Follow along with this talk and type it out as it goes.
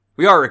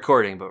We are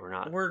recording, but we're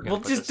not.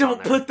 Well, just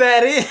don't put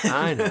that in.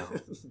 I know.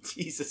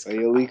 Jesus By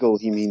Christ. illegal,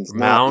 he means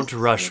Mount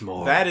not.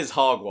 Rushmore. That is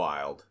hog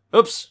wild.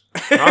 Oops.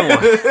 Wrong one.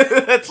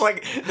 That's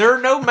like, there are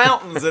no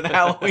mountains in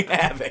Halloween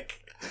Havoc.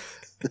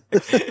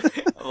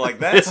 I'm like,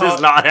 that's This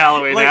is not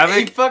Halloween like, Havoc.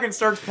 He fucking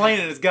starts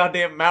playing in his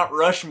goddamn Mount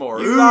Rushmore.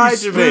 You Ooh, lied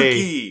to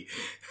spooky.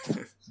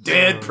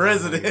 Dead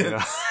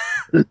presidents.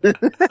 You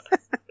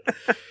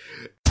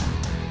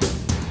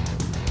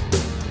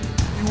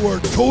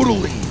are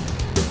totally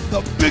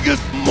the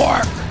biggest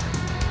mark.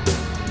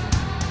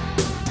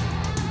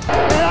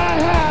 And I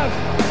have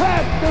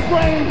half the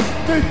brains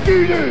that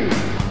you do.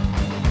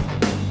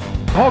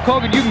 Hulk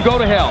Hogan, you can go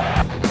to hell.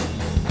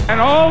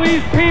 And all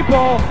these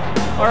people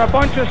are a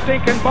bunch of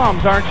stinking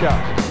bums, aren't you?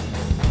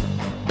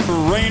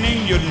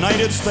 Reigning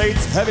United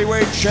States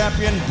heavyweight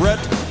champion Bret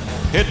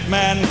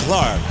Hitman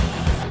Clark.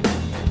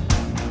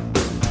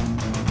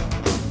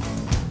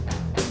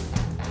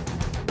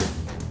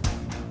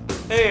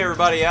 Hey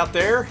everybody out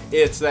there,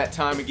 it's that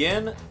time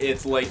again.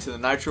 It's late to the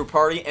Nitro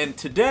Party, and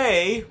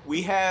today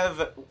we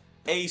have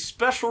a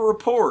special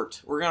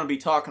report. We're going to be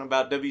talking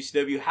about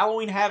WCW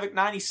Halloween Havoc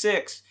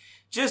 96,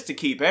 just to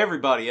keep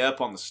everybody up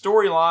on the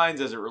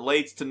storylines as it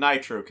relates to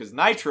Nitro, because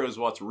Nitro is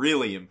what's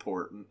really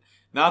important,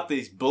 not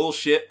these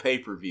bullshit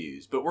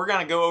pay-per-views. But we're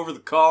going to go over the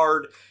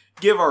card,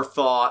 give our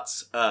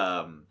thoughts.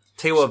 Tell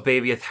you what,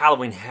 baby, it's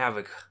Halloween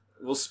Havoc.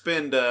 We'll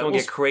spend... It's gonna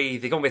get crazy.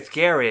 It's gonna be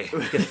scary.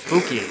 Get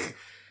spooky.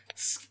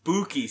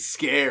 Spooky,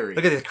 scary.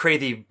 Look at these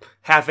crazy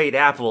half-ate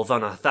apples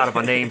on the thought of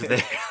my name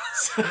today.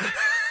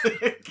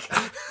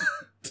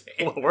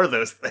 What were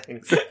those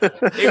things?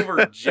 They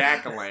were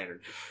jack-o'-lantern.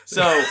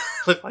 So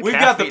Look like we've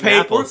got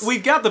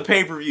the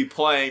pay-per-view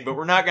playing, but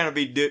we're not going to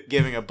be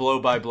giving a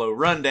blow-by-blow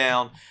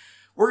rundown.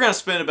 We're going to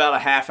spend about a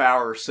half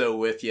hour or so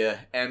with you,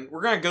 and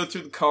we're going to go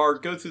through the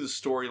card, go through the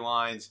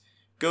storylines,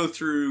 go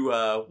through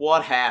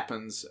what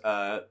happens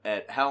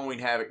at Halloween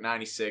Havoc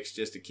 96,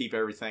 just to keep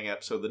everything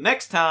up. So the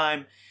next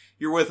time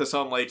you're with us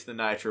on Late to the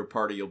Nitro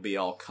Party, you'll be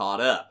all caught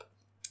up.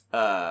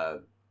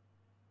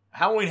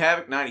 Halloween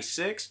Havoc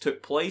 96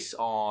 took place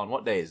on,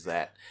 what day is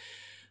that?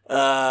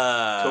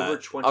 October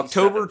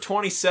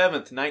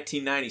 27th,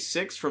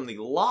 1996, from the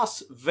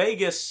Las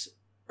Vegas,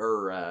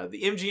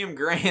 the MGM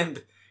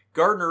Grand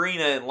Garden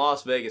Arena in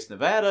Las Vegas,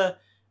 Nevada.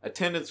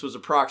 Attendance was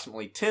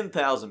approximately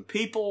 10,000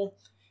 people.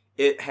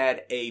 It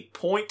had a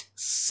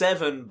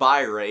 0.7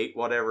 buy rate,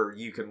 whatever,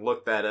 you can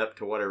look that up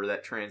to whatever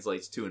that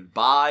translates to in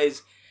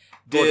buys.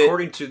 Well,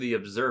 according to the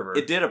Observer,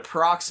 it did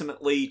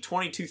approximately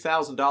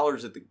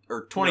 $22,000 at the,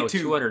 or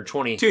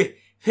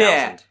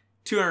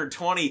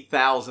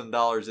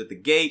 $220,000 at the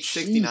gate,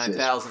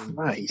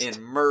 $69,000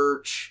 in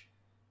merch.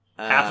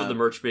 Half of the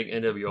merch being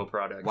NWO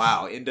products.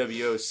 Wow,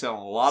 NWO is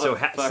selling a lot of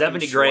fucking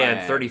 $70,000,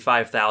 swag.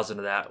 $35,000 of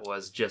that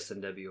was just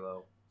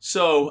NWO.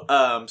 So,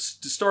 to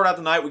start out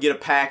the night, we get a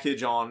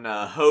package on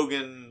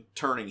Hogan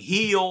turning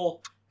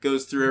heel,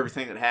 goes through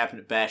everything that happened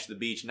at Bash at the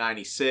Beach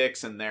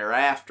 96 and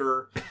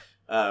thereafter.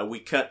 We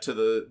cut to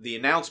the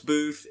announce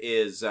booth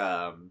is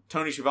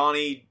Tony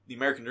Schiavone, the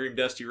American Dream,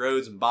 Dusty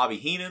Rhodes, and Bobby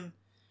Heenan.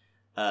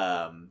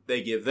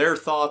 They give their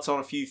thoughts on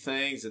a few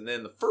things, and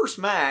then the first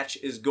match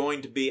is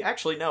going to be...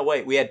 Actually, no,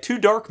 wait. We had two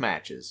dark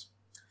matches.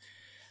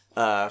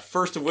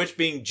 First of which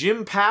being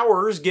Jim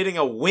Powers getting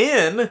a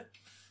win.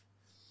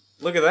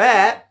 Look at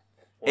that.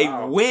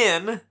 Wow. A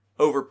win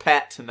over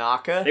Pat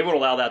Tanaka. They won't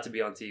allow that to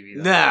be on TV,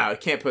 though. No,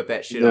 can't put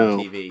that shit on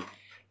TV.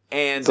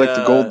 And it's like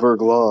the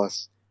Goldberg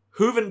loss.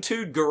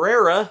 Juventud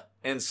Guerrera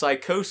and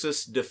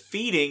Psychosis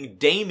defeating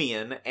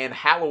Damien and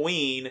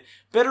Halloween,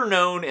 better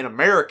known in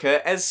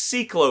America as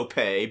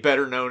Cyclope,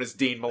 better known as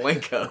Dean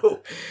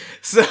Malenko.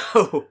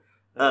 So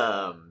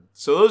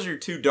those are your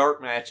two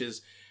dark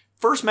matches.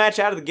 First match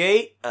out of the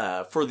gate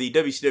for the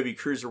WCW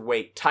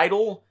Cruiserweight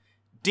title.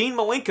 Dean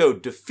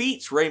Malenko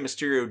defeats Rey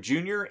Mysterio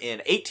Jr.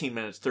 in 18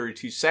 minutes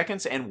 32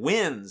 seconds and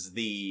wins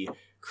the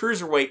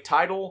Cruiserweight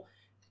title.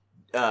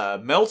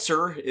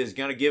 Meltzer is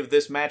going to give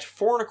this match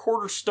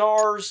 4.25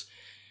 stars.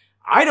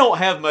 I don't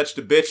have much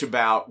to bitch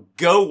about.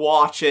 Go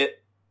watch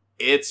it.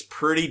 It's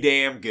pretty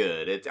damn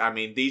good.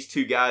 These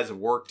two guys have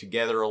worked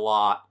together a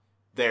lot.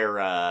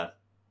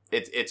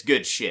 It's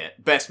good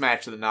shit. Best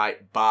match of the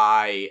night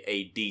by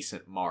a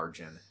decent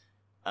margin.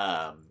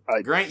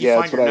 Grant, you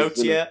find your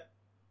notes yet?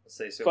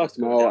 Fuck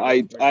no.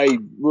 I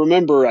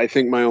remember, I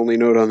think my only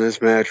note on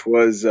this match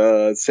was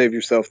save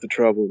yourself the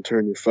trouble and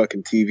turn your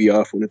fucking TV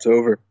off when it's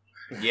over.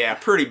 Yeah,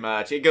 pretty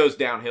much. It goes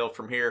downhill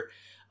from here.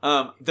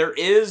 There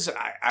is,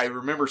 I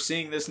remember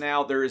seeing this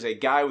now, there is a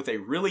guy with a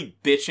really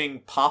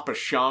bitching Papa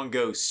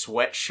Shango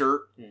sweatshirt.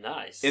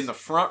 Nice. In the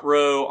front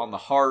row on the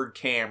hard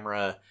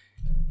camera.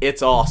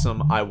 It's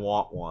awesome. I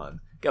want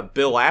one. Got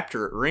Bill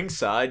Apter at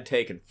ringside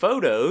taking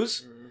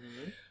photos.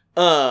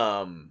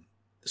 Mm-hmm.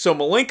 So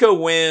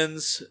Malenko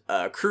wins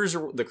the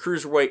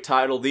Cruiserweight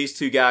title. These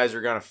two guys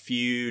are going to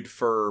feud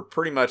for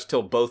pretty much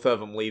till both of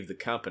them leave the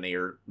company,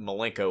 or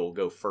Malenko will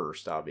go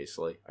first,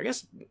 obviously. I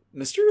guess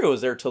Mysterio was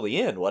there till the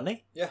end, wasn't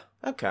he? Yeah.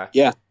 Okay.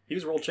 Yeah. He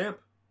was world champ.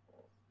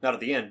 Not at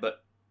the end,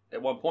 but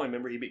at one point,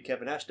 remember he beat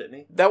Kevin Nash, didn't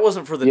he? That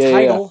wasn't for the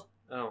title.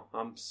 Yeah. Oh,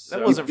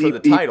 That wasn't for the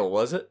title,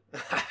 was it?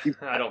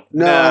 I don't.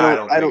 No, I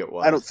don't think it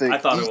was. I don't think. I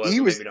thought it was, He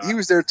but was. maybe not. He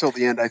was there till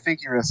the end. I think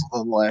he wrestled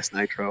on the last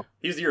Nitro.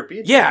 He was the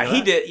European. Yeah,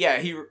 champion, he right? did.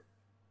 Yeah,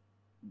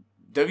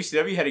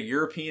 WCW had a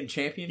European He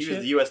championship. was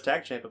the U.S.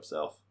 Tag Champ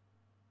himself.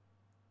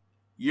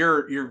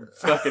 You're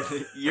fucking.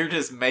 You're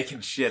just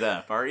making shit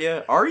up, aren't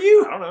you? Are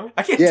you? I don't know.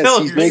 I can't Yes, tell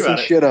if he's you're. making about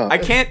it. shit up. I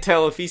can't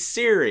tell if he's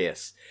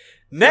serious.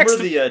 Next,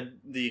 Remember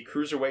the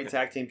Cruiserweight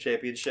Tag Team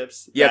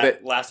Championships? Yeah,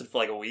 that lasted for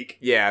like a week.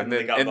 yeah, and then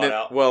they got bought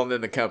out. Well, and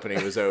then the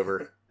company was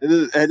over.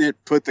 And it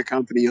put the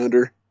company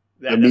under.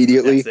 That's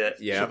Immediately. That's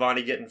it. Yeah.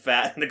 Shivani getting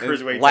fat and the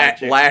Cruiserweight La- Tag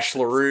Championships. Lash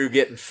LaRue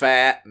getting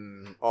fat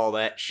and all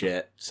that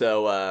shit.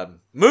 So,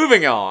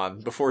 moving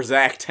on before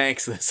Zach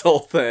tanks this whole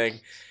thing,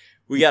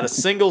 we got a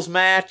singles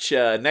match.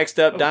 Next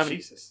up, Oh,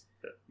 Jesus.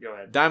 Go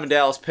ahead. Diamond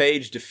Dallas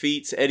Page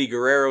defeats Eddie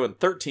Guerrero in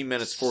 13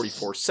 minutes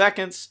 44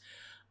 seconds.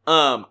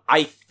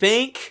 I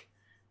think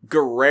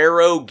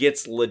Guerrero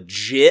gets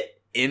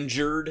legit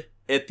injured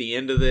at the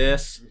end of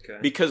this Okay.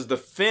 because the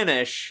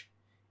finish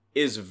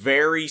is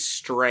very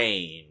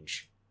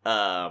strange.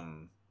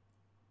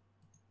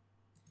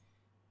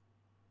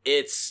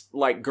 It's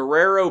like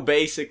Guerrero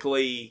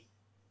basically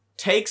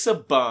takes a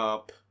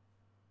bump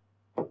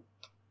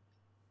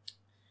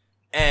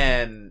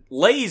and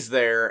lays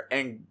there,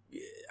 and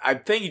I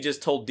think he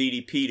just told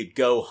DDP to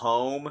go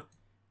home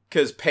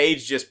because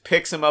Page just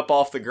picks him up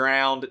off the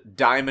ground,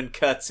 Diamond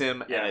cuts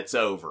him, Yeah. and it's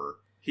over.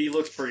 He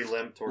looks pretty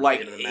limp towards Like,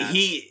 the end of the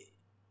match.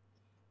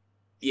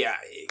 Yeah,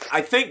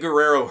 I think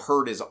Guerrero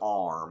hurt his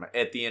arm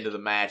at the end of the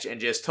match and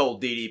just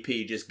told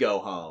DDP just go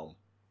home.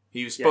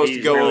 He was supposed to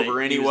he's go really- over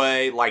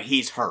anyway, like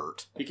he's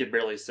hurt. He could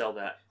barely sell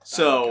that.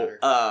 So,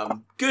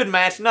 good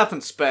match,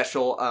 nothing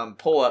special.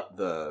 Pull up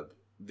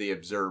the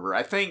Observer.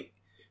 I think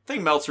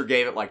Meltzer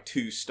gave it like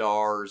 2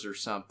 stars or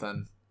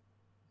something.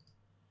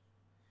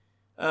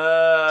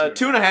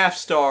 2.5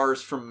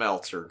 stars from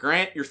Meltzer.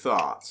 Grant, your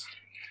thoughts?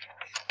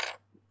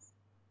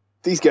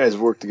 These guys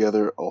work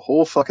together a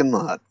whole fucking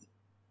lot.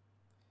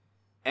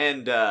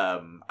 And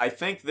I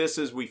think this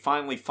is we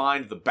finally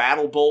find the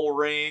Battle Bowl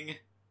ring.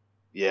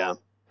 Yeah.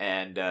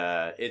 And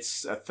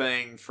it's a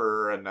thing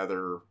for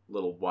another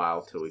little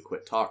while till we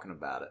quit talking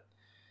about it.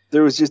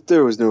 There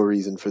was no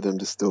reason for them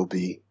to still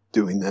be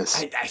doing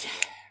this.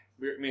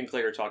 Me and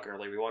Clay were talking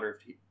earlier. We wonder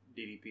if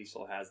DDP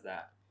still has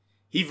that.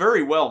 He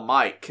very well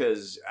might,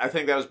 because I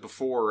think that was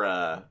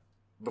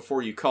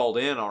before you called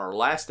in on our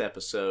last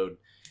episode.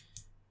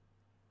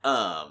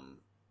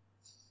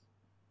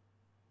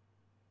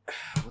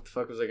 What the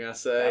fuck was I gonna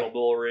say? Battle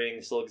Bull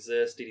ring still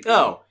exists. DDP.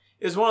 Oh,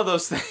 it was one of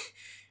those things.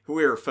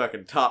 We're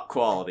fucking top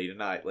quality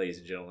tonight, ladies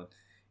and gentlemen.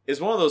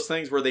 It's one of those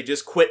things where they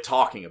just quit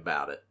talking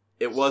about it.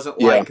 It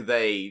wasn't like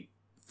they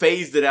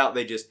phased it out.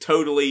 They just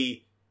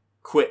totally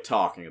quit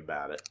talking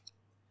about it.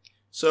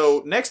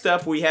 So next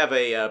up, we have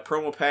a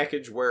promo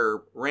package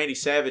where Randy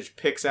Savage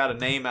picks out a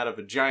name out of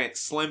a giant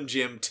Slim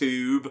Jim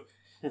tube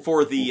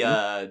for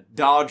the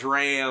Dodge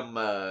Ram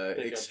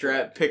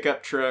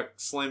pickup truck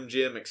Slim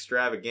Jim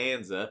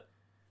extravaganza.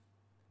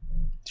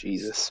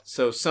 Jesus.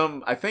 So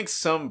I think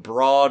some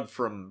broad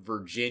from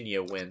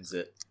Virginia wins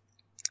it.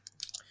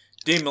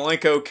 Dean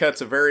Malenko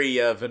cuts a very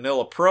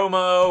vanilla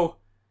promo.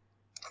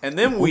 And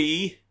then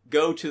we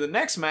go to the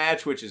next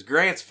match, which is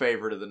Grant's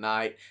favorite of the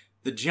night.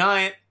 The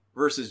Giant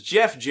versus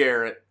Jeff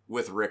Jarrett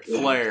with Ric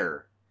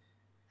Flair.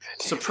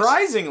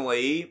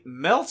 Surprisingly,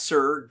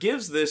 Meltzer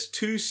gives this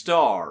 2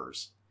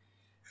 stars.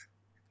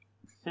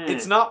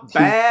 It's not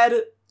bad.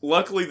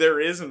 Luckily, there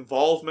is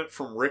involvement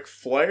from Ric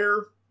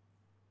Flair.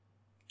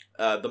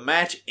 The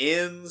match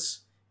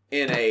ends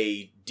in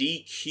a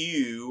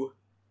DQ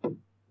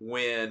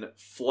when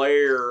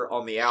Flair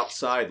on the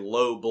outside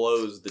low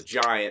blows the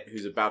Giant,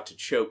 who's about to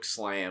choke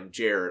slam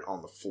Jarrett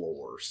on the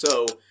floor.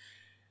 So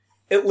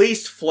at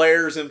least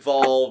Flair's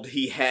involved.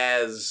 He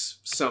has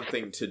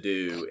something to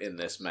do in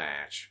this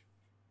match.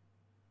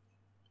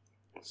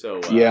 So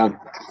yeah,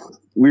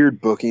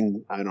 weird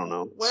booking. I don't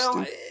know.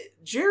 Well,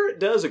 Jarrett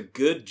does a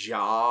good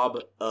job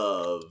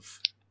of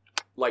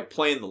like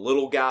playing the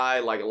little guy,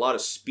 like a lot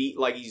of speed,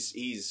 like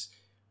he's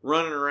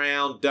running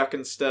around,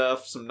 ducking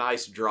stuff, some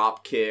nice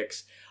drop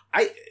kicks.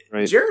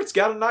 Jarrett's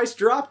got a nice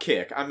drop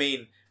kick. I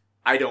mean,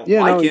 I don't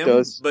like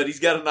him, but he's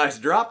got a nice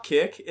drop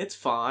kick. It's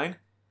fine.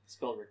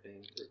 Spelled Rick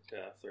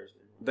Flair's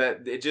name.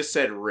 That it just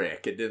said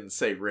Rick. It didn't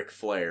say Ric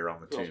Flair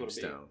on the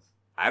tombstone.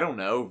 I don't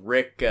know,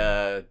 Rick.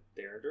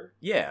 Derringer?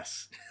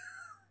 Yes.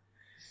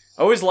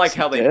 I always like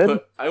how they dead?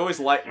 put. I always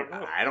like.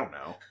 I don't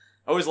know.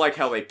 I always like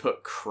how they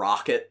put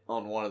Crockett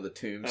on one of the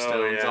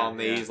tombstones on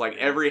these. Like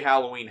every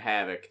Halloween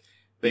Havoc,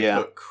 they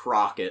put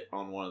Crockett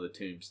on one of the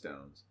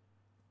tombstones.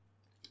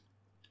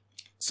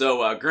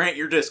 So, Grant,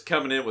 you're just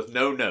coming in with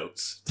no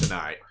notes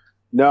tonight.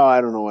 No,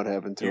 I don't know what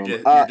happened to him.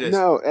 Just...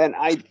 No, and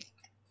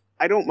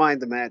I don't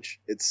mind the match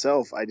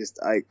itself.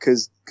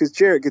 Because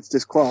Jarrett gets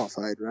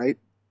disqualified, right?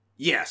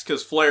 Yes,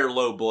 because Flair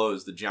low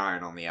blows the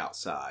Giant on the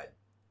outside.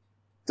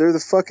 They're the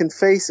fucking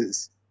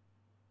faces.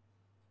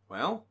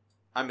 Well,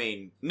 I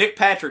mean, Nick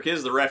Patrick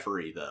is the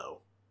referee, though.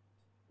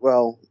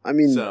 Well, I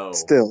mean, So-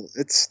 still,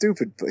 it's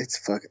stupid, but it's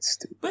fucking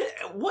stupid. But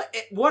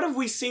what have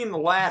we seen in the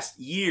last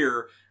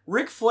year?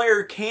 Ric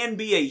Flair can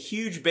be a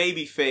huge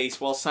baby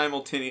face while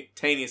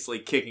simultaneously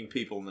kicking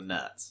people in the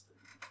nuts.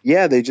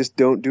 Yeah, they just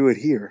don't do it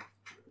here.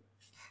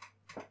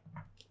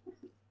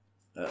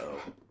 Uh-oh.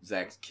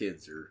 Zach's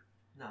kids are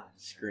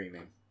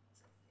screaming.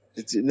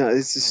 It's a I don't know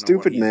what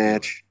stupid he's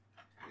match.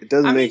 It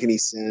doesn't I make mean, any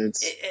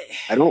sense.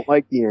 I don't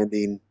like the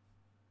ending.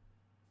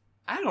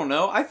 I don't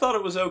know. I thought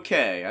it was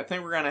okay. I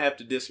think we're going to have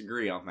to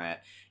disagree on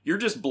that. You're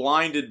just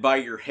blinded by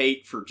your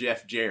hate for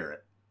Jeff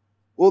Jarrett.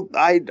 Well,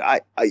 I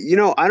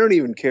don't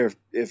even care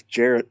if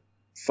Jarrett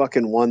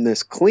fucking won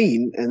this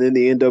clean, and then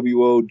the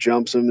NWO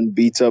jumps him and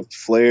beats up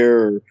Flair,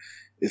 or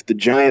if the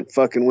Giant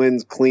fucking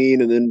wins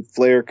clean and then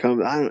Flair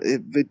comes.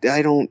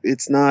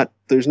 It's not.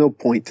 There's no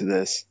point to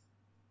this.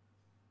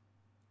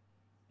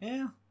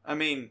 Yeah. I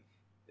mean,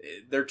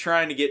 they're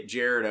trying to get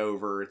Jarrett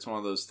over. It's one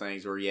of those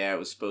things where, yeah, it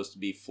was supposed to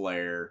be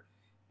Flair,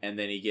 and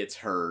then he gets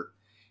hurt.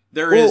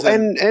 If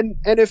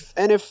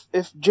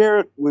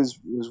Jarrett was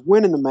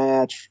winning the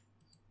match,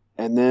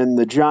 and then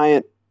the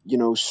Giant,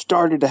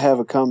 started to have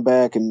a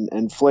comeback,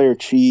 and Flair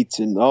cheats,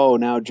 and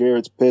now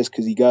Jarrett's pissed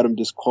because he got him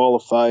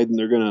disqualified, and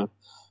they're gonna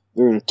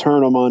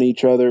turn them on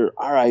each other.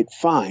 All right,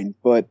 fine,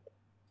 but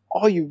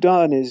all you've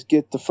done is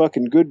get the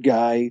fucking good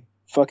guy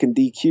fucking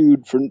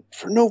DQ'd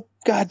for no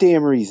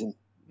goddamn reason.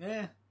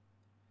 Yeah.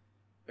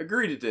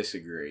 Agree to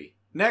disagree.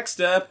 Next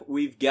up,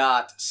 we've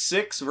got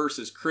Syxx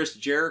versus Chris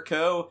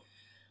Jericho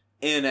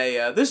in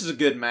a. This is a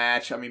good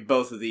match. I mean,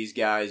 both of these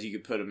guys, you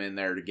could put them in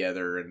there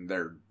together, and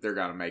they're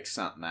gonna make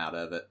something out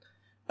of it.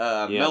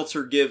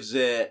 Meltzer gives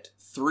it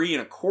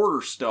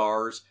 3.25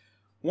 stars.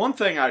 One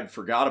thing I'd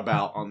forgot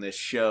about on this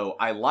show,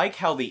 I like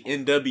how the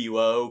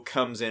NWO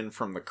comes in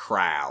from the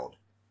crowd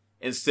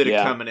instead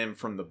of coming in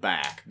from the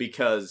back,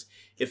 because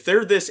if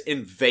they're this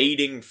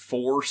invading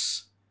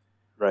force,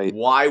 right?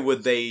 Why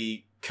would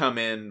they come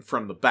in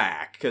from the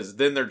back? Because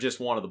then they're just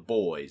one of the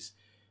boys.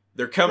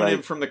 They're coming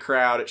in from the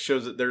crowd. It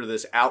shows that they're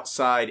this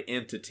outside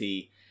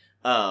entity.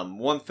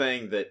 One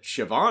thing that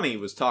Shivani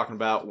was talking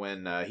about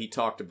when he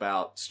talked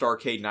about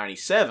Starrcade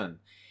 97,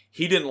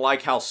 he didn't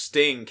like how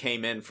Sting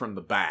came in from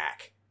the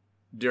back.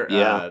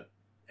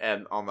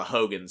 And on the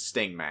Hogan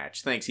Sting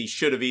match. Thinks he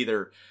should have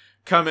either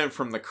come in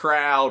from the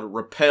crowd,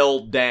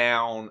 rappelled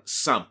down,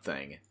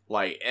 something.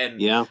 I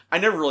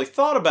never really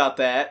thought about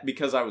that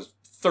because I was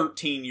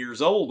 13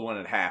 years old when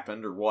it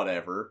happened or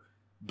whatever,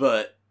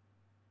 but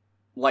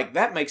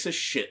that makes a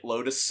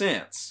shitload of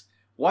sense.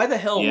 Why the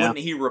hell wouldn't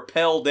he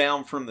rappel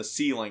down from the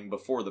ceiling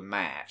before the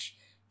match?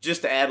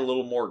 Just to add a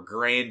little more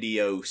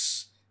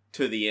grandiose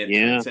to the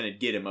entrance and it'd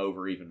get him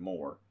over even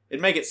more.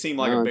 It'd make it seem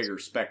like a bigger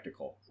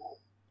spectacle.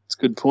 That's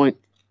a good point.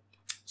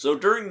 So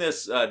during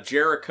this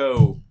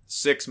Jericho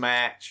Syxx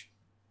match,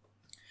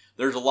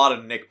 there's a lot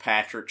of Nick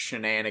Patrick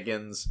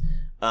shenanigans.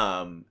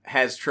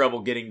 Has trouble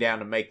getting down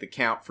to make the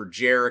count for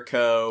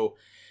Jericho.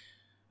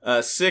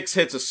 Syxx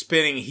hits a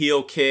spinning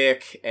heel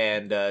kick,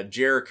 and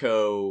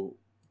Jericho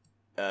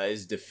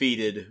is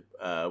defeated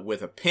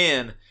with a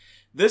pin.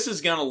 This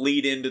is going to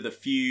lead into the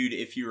feud.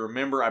 If you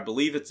remember, I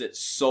believe it's at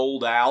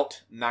Sold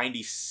Out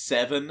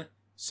 97,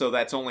 so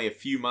that's only a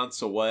few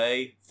months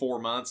away, 4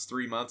 months,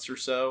 3 months or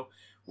so,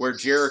 where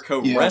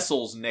Jericho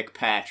wrestles Nick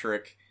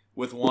Patrick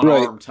with one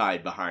arm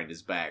tied behind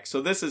his back.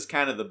 So this is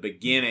kind of the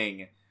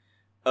beginning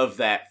of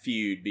that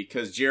feud,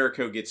 because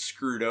Jericho gets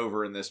screwed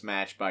over in this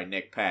match by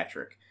Nick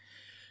Patrick.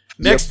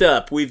 Next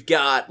up, we've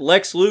got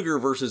Lex Luger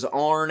versus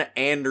Arn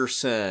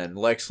Anderson.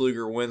 Lex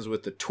Luger wins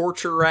with the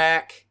torture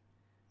rack.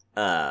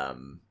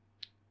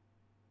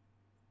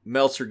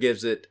 Meltzer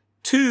gives it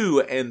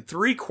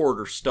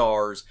 2.75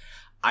 stars.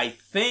 I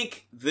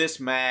think this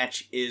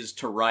match is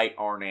to write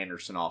Arn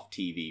Anderson off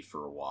TV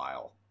for a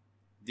while.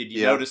 Did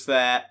you notice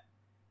that?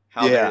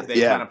 How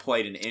they kind of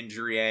played an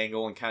injury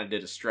angle and kind of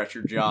did a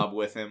stretcher job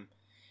with him.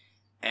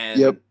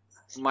 And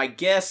my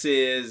guess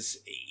is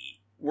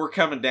we're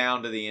coming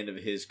down to the end of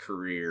his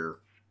career.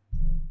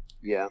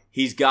 Yeah.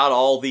 He's got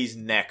all these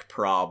neck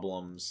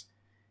problems.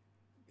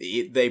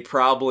 They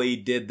probably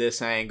did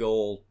this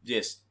angle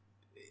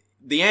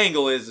the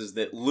angle is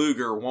that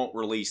Luger won't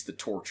release the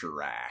torture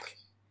rack.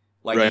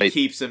 He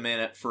keeps him in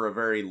it for a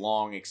very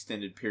long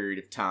extended period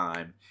of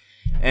time.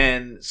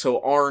 And so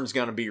Arn's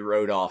going to be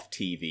wrote off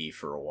TV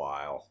for a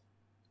while.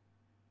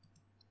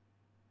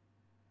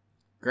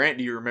 Grant,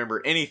 do you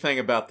remember anything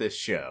about this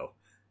show?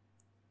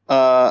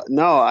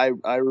 No,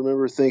 I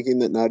remember thinking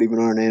that not even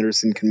Arn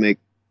Anderson can make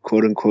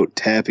quote-unquote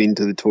tapping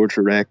to the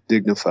torture rack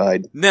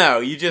dignified. No,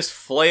 you just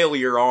flail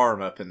your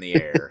arm up in the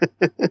air.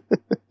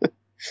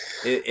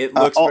 It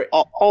looks...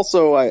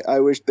 Also, I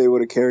wish they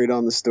would have carried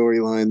on the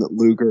storyline that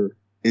Luger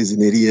is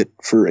an idiot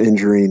for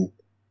injuring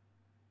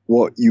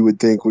what you would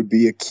think would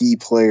be a key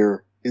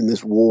player in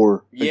this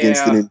war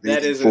against an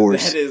invading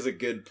force. That is a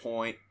good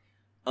point.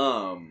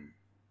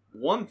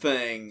 One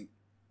thing,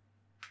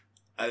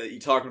 you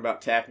talking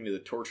about tapping to the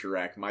torture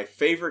rack, my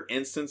favorite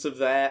instance of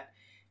that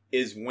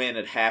is when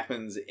it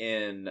happens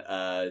in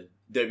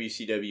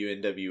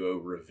WCW NWO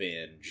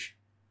Revenge.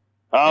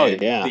 Oh,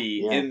 And yeah. the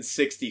yeah.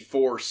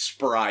 N64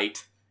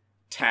 sprite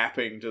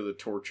tapping to the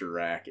torture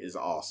rack is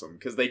awesome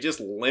because they just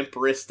limp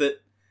wrist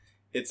it.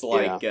 It's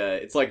like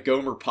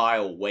Gomer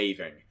Pyle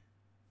waving.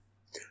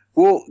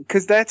 Well,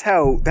 because that's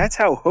how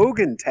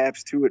Hogan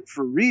taps to it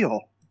for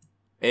real.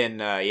 And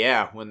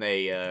when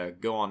they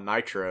go on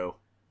Nitro,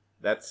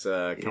 that's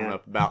coming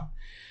up about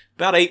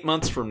 8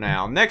 months from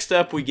now. Next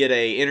up, we get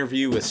a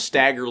interview with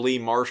Stagger Lee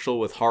Marshall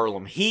with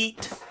Harlem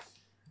Heat.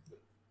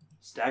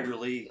 Stagger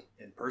Lee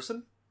in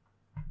person?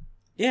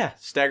 Yeah,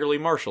 Stagger Lee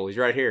Marshall. He's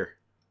right here.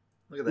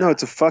 Look at that. No,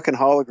 it's a fucking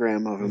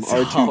hologram of him. It's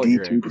a R2D2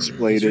 hologram.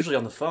 displayed He's it. usually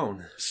on the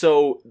phone.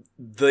 So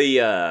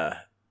the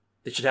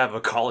They should have a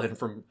call in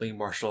from Lee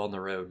Marshall on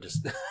the road.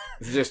 just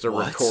a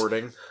What?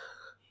 recording.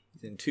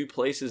 He's in two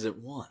places at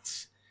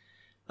once.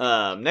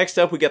 Next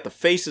up, we got the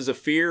Faces of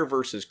Fear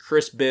versus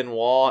Chris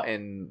Benoit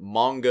and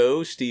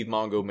Steve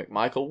Mongo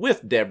McMichael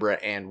with Deborah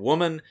and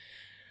Woman.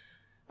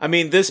 I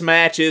mean, this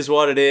match is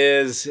what it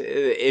is.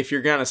 If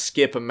you're going to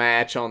skip a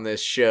match on this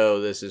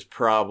show, this is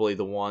probably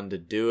the one to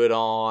do it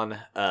on.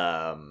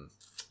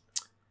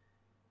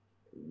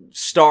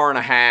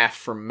 1.5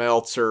 from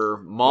Meltzer.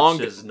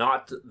 Which is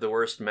not the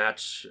worst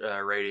match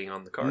rating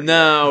on the card.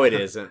 No, it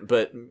isn't.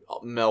 But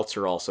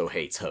Meltzer also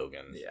hates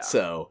Hogan. Yeah.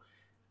 So,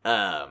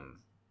 the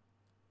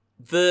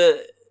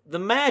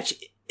match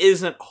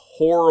isn't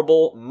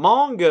horrible.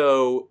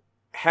 Mongo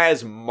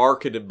has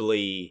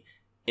marketably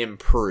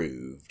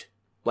improved.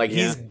 Like,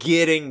 he's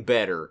getting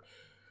better.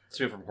 It's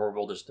going from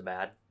horrible just to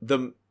bad.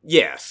 The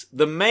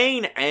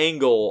main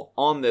angle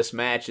on this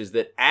match is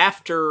that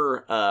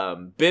after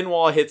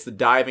Benoit hits the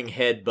diving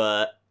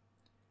headbutt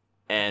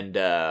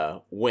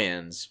and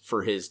wins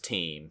for his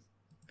team,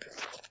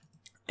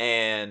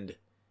 and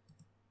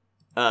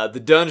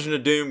the Dungeon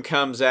of Doom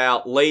comes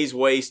out, lays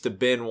waste to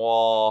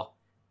Benoit,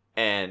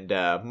 and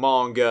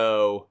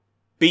Mongo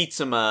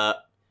beats him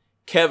up.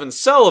 Kevin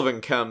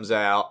Sullivan comes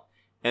out.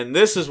 And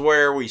this is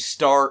where we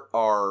start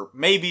our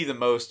maybe the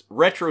most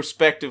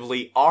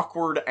retrospectively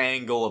awkward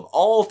angle of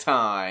all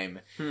time.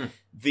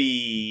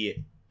 The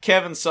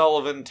Kevin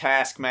Sullivan,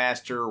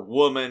 Taskmaster,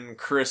 Woman,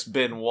 Chris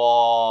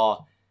Benoit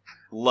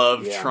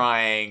love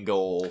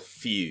triangle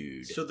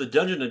feud. So the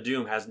Dungeon of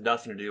Doom has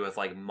nothing to do with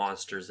like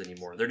monsters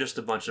anymore. They're just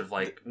a bunch of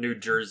like New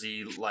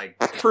Jersey like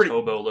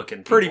hobo looking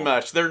people. Pretty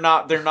much. They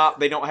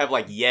don't have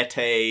like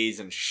yetis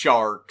and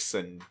sharks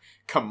and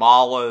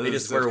Kamalas. They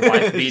just wear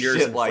wife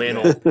beaters and like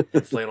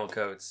flannel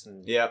coats.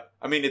 And... Yep.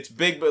 I mean, it's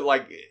big, but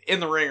like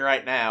in the ring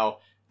right now,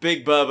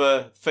 Big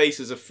Bubba,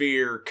 Faces of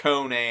Fear,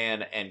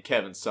 Conan, and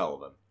Kevin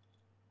Sullivan.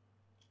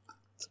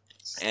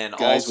 And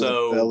Guys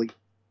also, with a belly.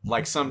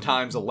 like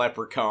sometimes a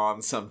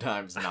leprechaun,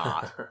 sometimes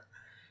not.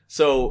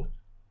 So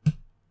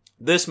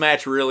this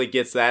match really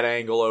gets that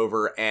angle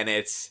over, and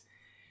it's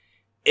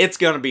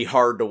going to be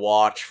hard to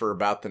watch for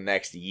about the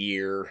next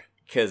year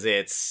because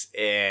it's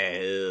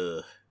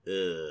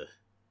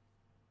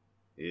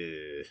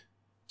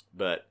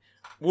but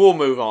we'll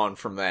move on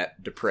from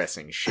that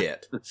depressing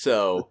shit.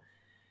 So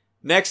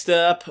next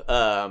up,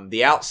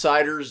 the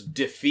Outsiders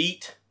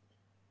defeat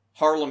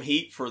Harlem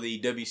Heat for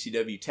the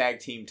WCW Tag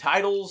Team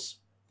titles.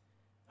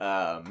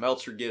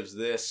 Meltzer gives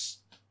this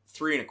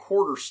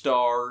 3.25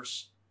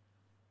 stars.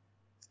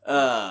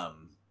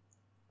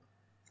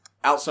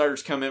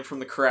 Outsiders come in from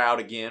the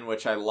crowd again,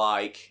 which I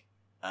like.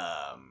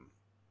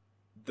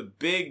 The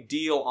big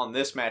deal on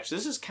this match,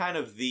 this is kind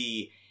of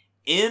the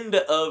end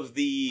of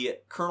the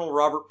Colonel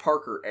Robert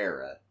Parker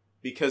era,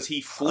 because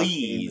he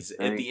flees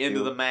at the end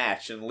of the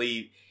match and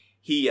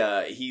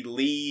he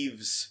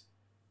leaves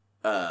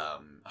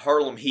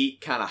Harlem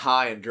Heat kind of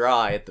high and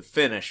dry at the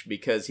finish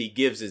because he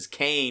gives his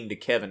cane to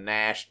Kevin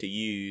Nash to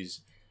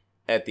use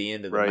at the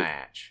end of the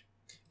match.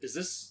 Is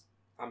this,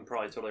 I'm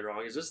probably totally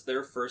wrong, is this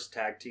their first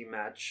tag team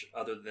match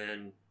other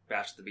than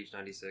Bash at the Beach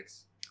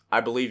 96? I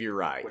believe you're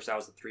right. Which that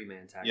was a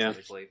 3-man tag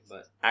technically,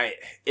 but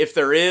if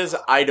there is,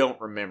 I don't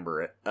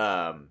remember it.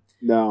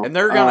 No. And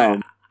they're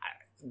gonna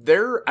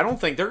I don't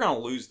think they're gonna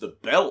lose the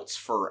belts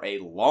for a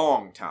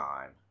long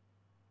time.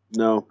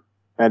 No.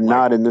 And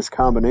not in this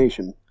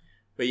combination.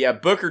 But yeah,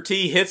 Booker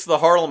T hits the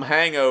Harlem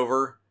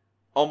Hangover,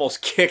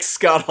 almost kicks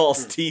Scott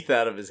Hall's teeth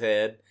out of his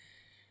head.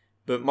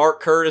 But Mark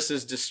Curtis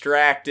is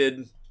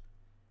distracted.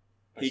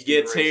 He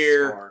gets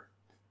here,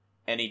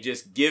 and he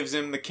just gives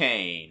him the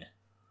cane.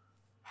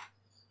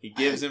 He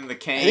gives him the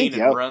cane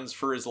and runs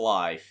for his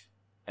life,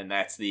 and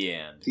that's the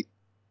end.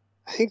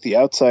 I think the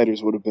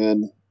Outsiders would have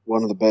been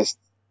one of the best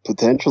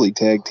potentially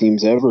tag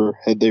teams ever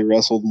had they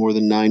wrestled more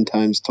than 9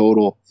 times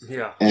total.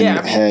 Yeah.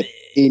 And had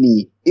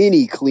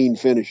any clean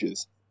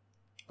finishes.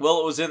 Well,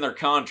 it was in their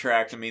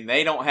contract. I mean,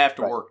 they don't have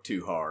to work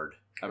too hard.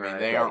 I mean,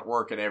 they aren't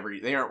working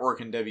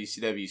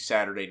WCW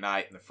Saturday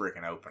night in the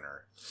freaking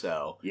opener.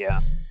 So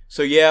yeah.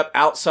 So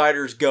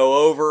Outsiders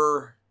go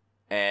over,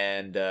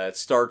 and it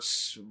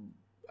starts.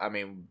 I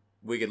mean,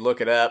 we could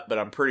look it up, but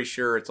I'm pretty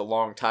sure it's a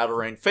long title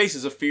reign.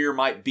 Faces of Fear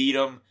might beat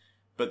them,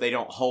 but they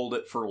don't hold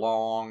it for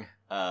long.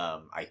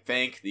 I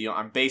think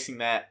I'm basing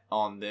that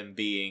on them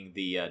being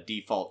the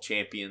default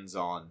champions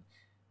on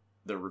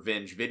the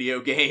Revenge video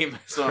game.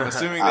 So I'm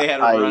assuming they had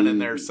a run in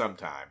there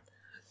sometime.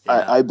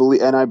 Yeah. I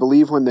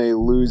believe when they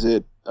lose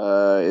it,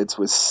 it's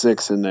with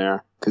 6 in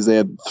there because they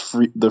had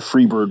the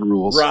Freebird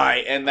rules.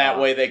 Right, and that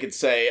way they could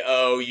say,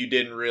 "Oh, you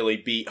didn't really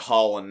beat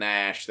Hall and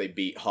Nash; they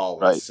beat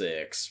Hall in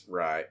 6."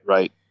 Right.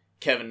 Right.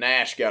 Kevin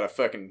Nash got to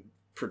fucking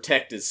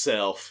protect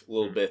himself a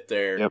little bit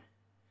there. Yep.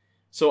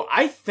 So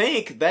I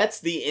think that's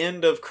the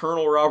end of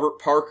Colonel Robert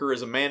Parker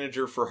as a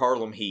manager for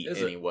Harlem Heat.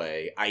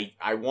 Anyway,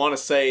 I want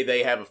to say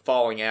they have a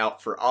falling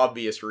out for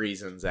obvious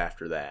reasons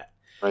after that.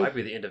 Right. Might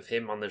be the end of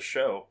him on this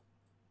show.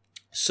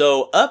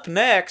 So up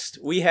next,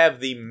 we have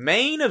the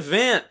main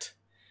event.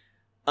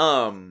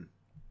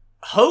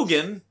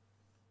 Hogan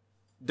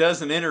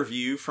does an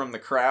interview from the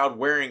crowd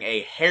wearing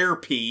a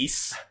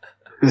hairpiece.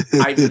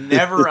 I've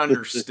never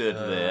understood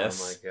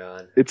this. Oh my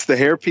god! It's the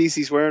hairpiece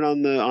he's wearing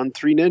on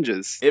Three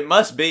Ninjas. It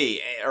must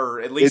be,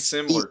 or at least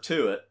similar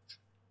to it.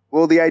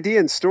 Well, the idea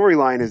and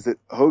storyline is that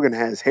Hogan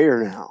has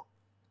hair now.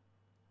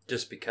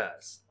 Just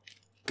because.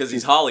 Because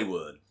he's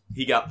Hollywood.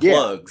 He got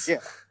plugs.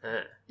 Yeah.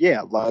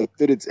 Yeah, like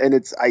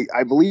that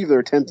I believe they're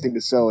attempting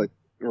to sell it,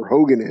 or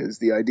Hogan is.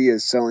 The idea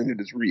is selling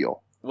it as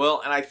real.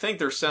 Well, and I think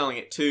they're selling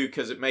it too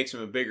because it makes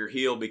him a bigger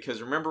heel.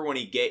 Because remember when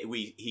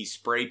he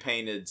spray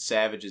painted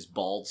Savage's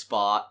bald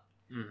spot,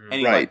 and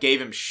he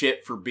gave him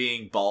shit for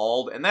being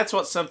bald, and that's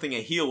what something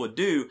a heel would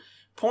do,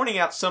 pointing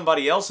out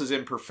somebody else's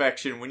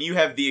imperfection when you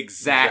have the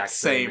exact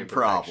same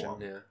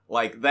problem. Yeah.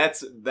 Like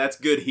that's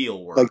good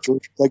heel work.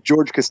 Like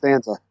George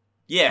Costanza.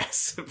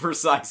 Yes,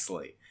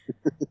 precisely.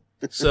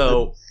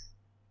 So,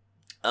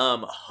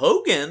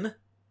 Hogan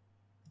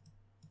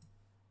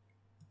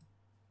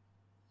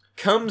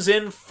comes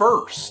in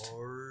first,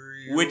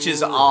 which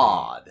is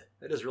odd.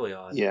 It is really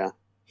odd. Yeah.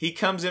 He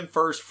comes in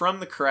first from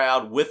the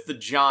crowd with the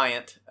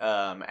Giant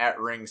at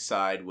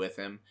ringside with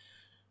him.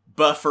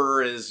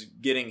 Buffer is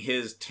getting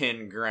his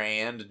 10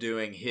 grand,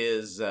 doing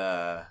his...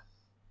 Let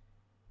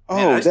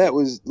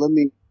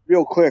me...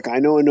 Real quick, I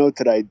know a note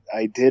that I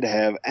did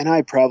have, and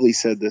I probably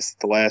said this at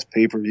the last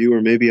pay-per-view or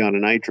maybe on a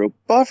Nitro.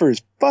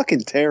 Buffer's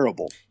fucking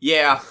terrible.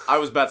 Yeah, I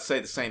was about to say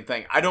the same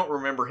thing. I don't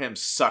remember him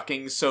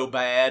sucking so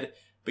bad,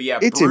 but yeah,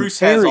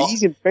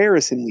 he's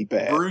embarrassingly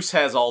bad. Bruce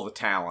has all the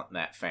talent in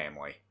that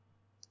family.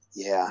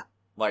 Yeah.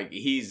 Like,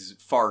 he's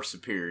far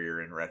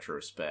superior in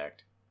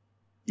retrospect.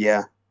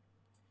 Yeah.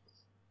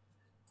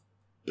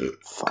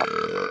 Fuck.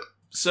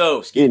 So,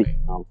 excuse me.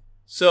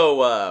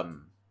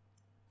 So,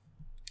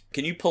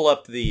 can you pull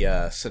up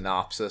the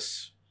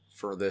synopsis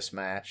for this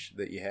match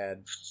that you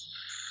had?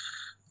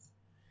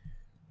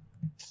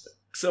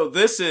 So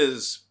this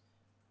is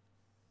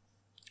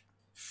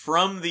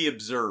from the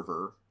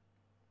Observer.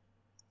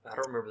 I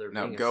don't remember there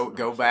being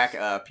go back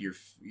up. You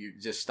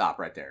just stop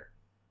right there.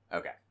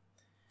 Okay.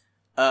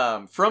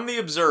 From the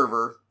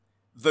Observer,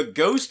 the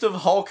ghost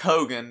of Hulk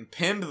Hogan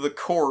pinned the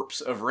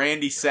corpse of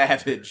Randy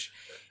Savage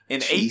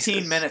in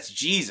 18 minutes.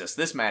 Jesus,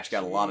 this match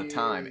got a lot of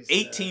time.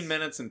 18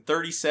 minutes and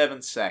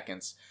 37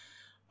 seconds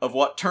of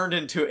what turned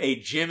into a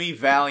Jimmy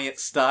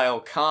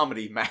Valiant-style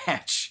comedy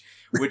match,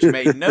 which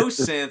made no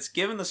sense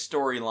given the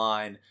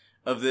storyline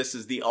of this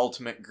as the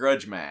ultimate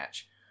grudge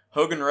match.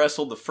 Hogan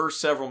wrestled the first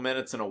several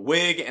minutes in a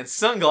wig and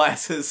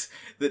sunglasses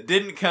that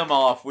didn't come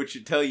off, which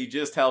should tell you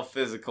just how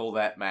physical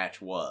that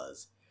match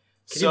was.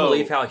 Can you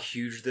believe how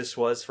huge this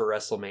was for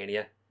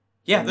WrestleMania?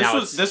 Yeah, this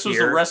was the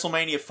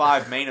WrestleMania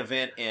 5 main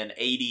event in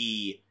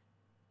 88?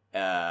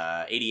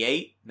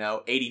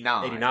 No,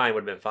 89. 89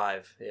 would have been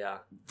 5, yeah.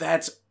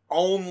 That's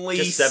only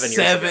just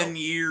 7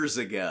 years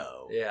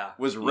ago. Yeah.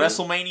 Was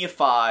WrestleMania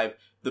 5,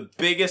 the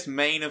biggest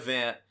main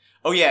event.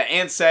 Oh yeah,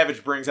 and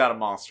Savage brings out a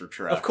monster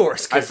truck. Of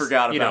course. I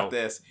forgot about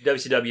this.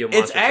 WCW monster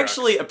It's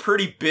actually trucks. A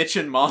pretty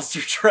bitchin' monster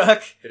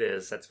truck. It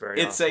is, that's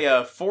very It's awesome.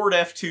 a Ford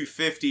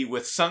F-250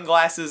 with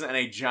sunglasses and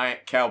a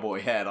giant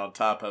cowboy hat on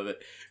top of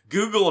it.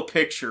 Google a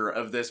picture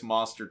of this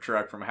monster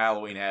truck from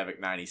Halloween Havoc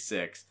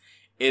 96.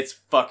 It's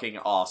fucking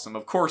awesome.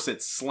 Of course,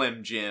 it's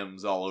Slim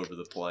Jims all over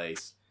the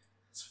place.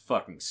 It's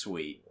fucking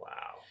sweet. Wow.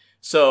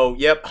 So,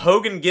 yep,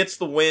 Hogan gets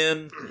the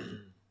win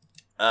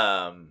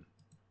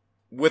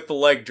with the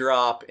leg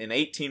drop in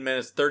 18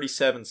 minutes,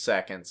 37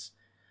 seconds.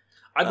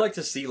 I'd like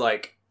to see,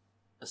 like,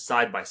 a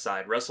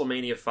side-by-side.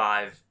 WrestleMania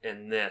 5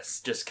 and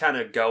this. Just kind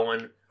of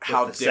going with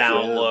how the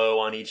sound low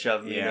on each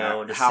of them, you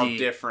know. And how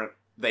different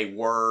they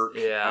work.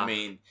 Yeah. I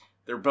mean,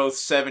 they're both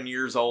 7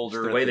 years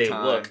older. Just the way they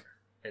time. look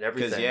and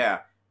everything.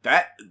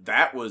 Because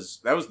that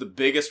was the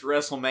biggest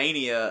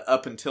WrestleMania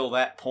up until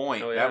that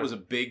point. Oh, yeah. That was a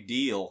big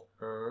deal.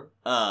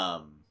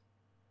 Uh-huh.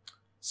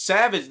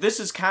 Savage. This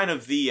is kind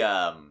of the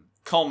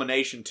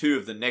culmination too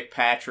of the Nick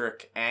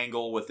Patrick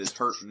angle with his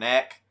hurt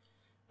neck.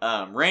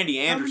 Randy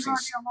Anderson.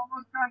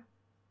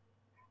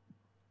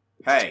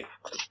 Hey,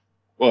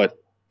 what?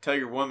 Tell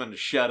your woman to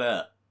shut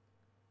up.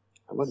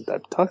 I'm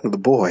talking to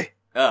the boy.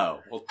 Oh,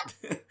 well,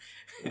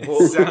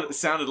 it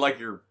sounded like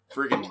your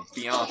friggin'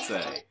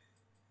 fiance.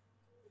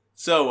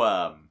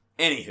 So,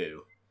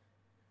 anywho,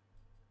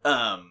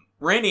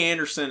 Randy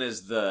Anderson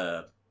is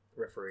the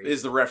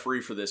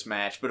referee for this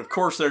match, but of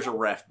course there's a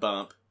ref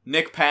bump.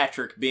 Nick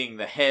Patrick, being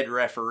the head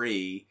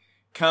referee,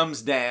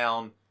 comes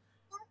down.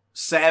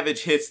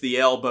 Savage hits the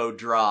elbow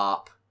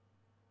drop.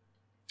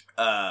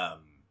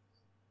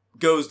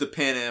 Goes to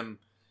pin him.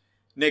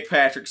 Nick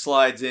Patrick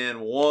slides in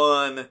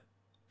 1,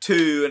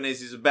 2, and as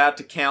he's about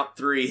to count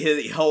 3,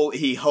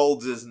 he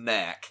holds his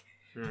neck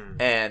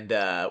and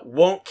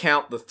won't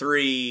count the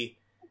 3.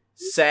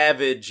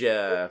 Savage,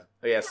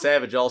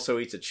 Savage also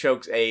eats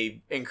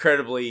a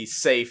incredibly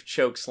safe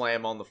choke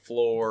slam on the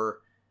floor.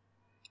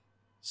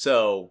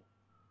 So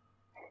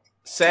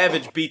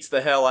Savage beats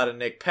the hell out of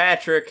Nick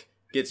Patrick,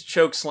 gets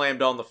choke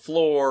slammed on the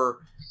floor,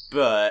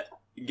 but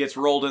gets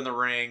rolled in the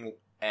ring,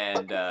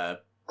 and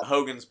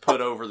Hogan's put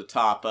over the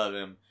top of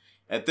him.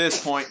 At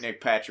this point, Nick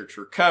Patrick's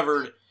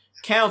recovered,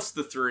 counts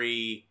the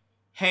 3,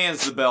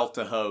 hands the belt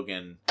to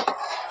Hogan.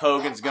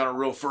 Hogan's gonna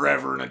rule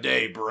forever and a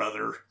day,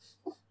 brother.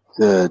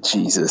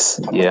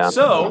 Jesus. Yeah.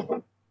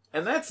 So,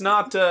 and that's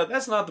not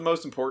the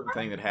most important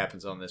thing that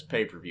happens on this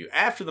pay-per-view.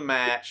 After the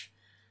match,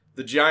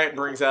 the Giant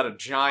brings out a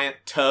giant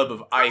tub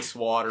of ice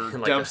water,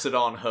 dumps it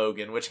on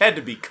Hogan, which had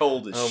to be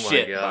cold as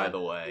shit, by the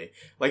way.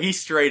 Like, he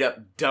straight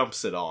up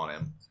dumps it on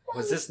him.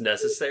 Was this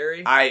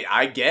necessary?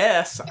 I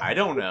guess. I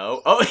don't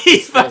know. Oh, he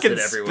fucking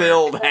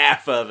spilled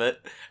half of it.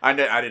 I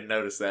didn't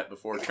notice that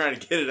before. Trying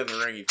to get it in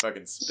the ring, he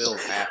fucking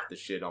spills half the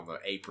shit on the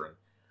apron.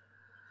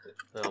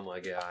 Oh my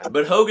god.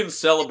 But Hogan's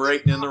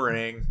celebrating in the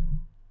ring.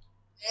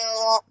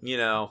 You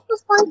know,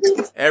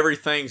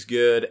 everything's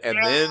good. And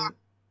then...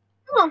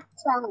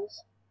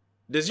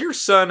 Does your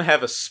son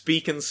have a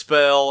speaking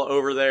spell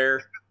over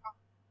there?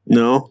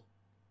 No.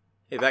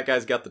 Hey, that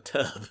guy's got the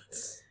tub.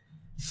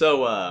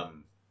 So,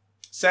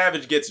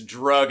 Savage gets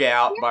drug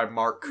out by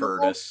Mark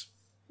Curtis.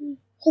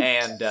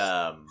 And,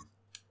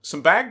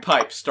 some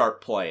bagpipes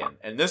start playing.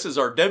 And this is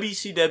our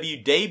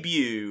WCW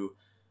debut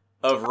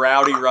of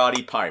Rowdy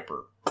Roddy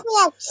Piper.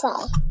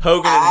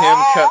 Hogan and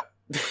him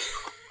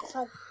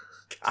cut...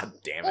 God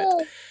damn it.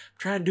 I'm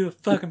trying to do a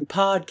fucking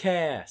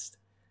podcast.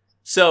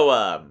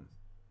 So,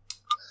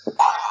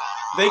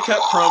 they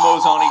cut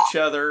promos on each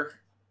other.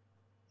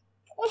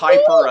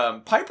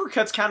 Piper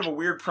cuts kind of a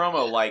weird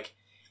promo. Like,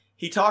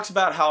 he talks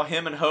about how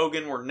him and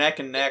Hogan were neck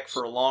and neck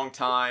for a long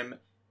time,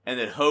 and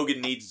that Hogan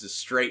needs to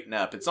straighten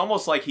up. It's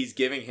almost like he's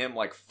giving him,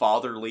 like,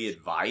 fatherly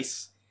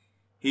advice.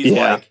 He's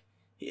like,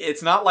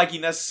 it's not like he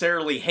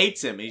necessarily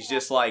hates him. He's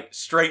just like,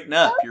 straighten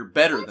up. You're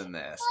better than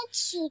this.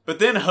 But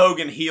then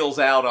Hogan heals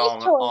out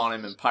on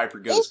him, and Piper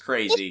goes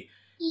crazy.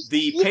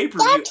 The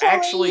pay-per-view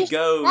actually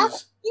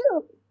goes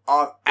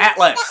on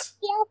Atlas.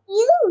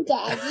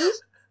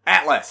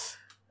 Atlas.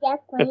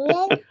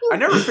 I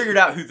never figured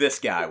out who this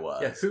guy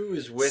was. Yeah, who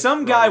is with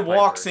Some guy Roddy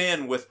walks Piper?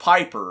 in with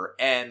Piper,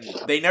 and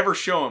they never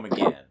show him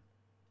again.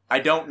 I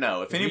don't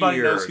know. If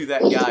anybody knows who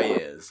that guy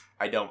is,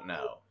 I don't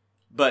know.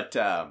 But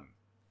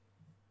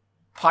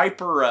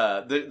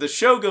Piper, the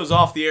show goes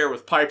off the air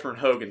with Piper and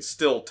Hogan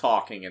still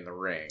talking in the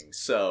ring.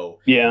 So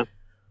yeah,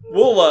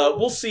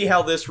 we'll see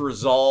how this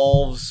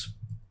resolves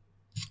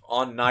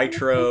on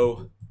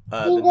Nitro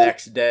the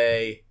next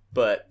day.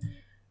 But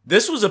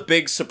this was a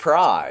big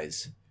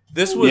surprise.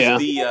 This was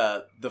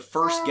the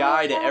first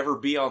guy to ever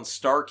be on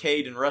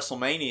Starrcade and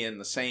WrestleMania in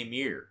the same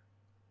year.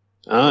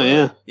 Oh,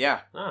 yeah.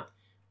 Yeah. Huh.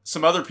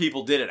 Some other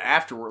people did it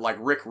afterward, like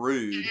Rick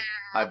Rude,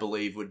 I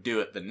believe, would do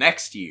it the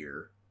next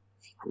year.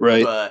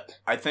 Right. But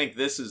I think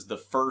this is the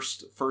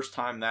first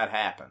time that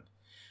happened.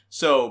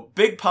 So,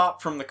 big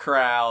pop from the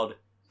crowd.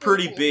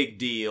 Pretty big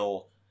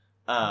deal.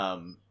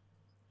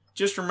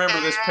 Just remember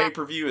this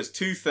pay-per-view is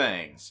 2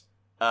 things.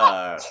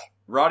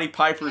 Roddy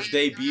Piper's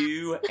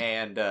debut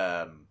and,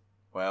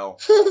 well,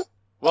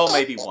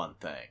 maybe 1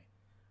 thing.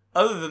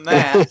 Other than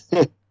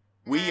that,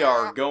 we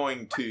are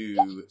going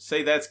to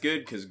say that's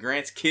good because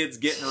Grant's kid's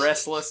getting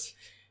restless,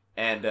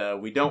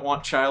 and we don't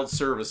want child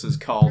services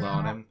called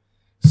on him.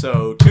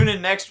 So tune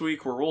in next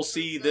week where we'll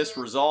see this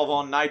resolve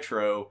on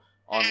Nitro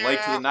on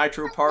Late to the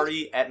Nitro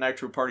Party at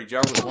Nitro Party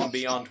Jar with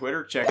 1B on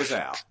Twitter. Check us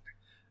out.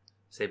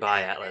 Say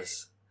bye,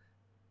 Atlas.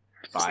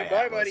 Bye,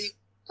 Bye, Atlas. buddy.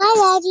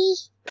 Hi, Daddy.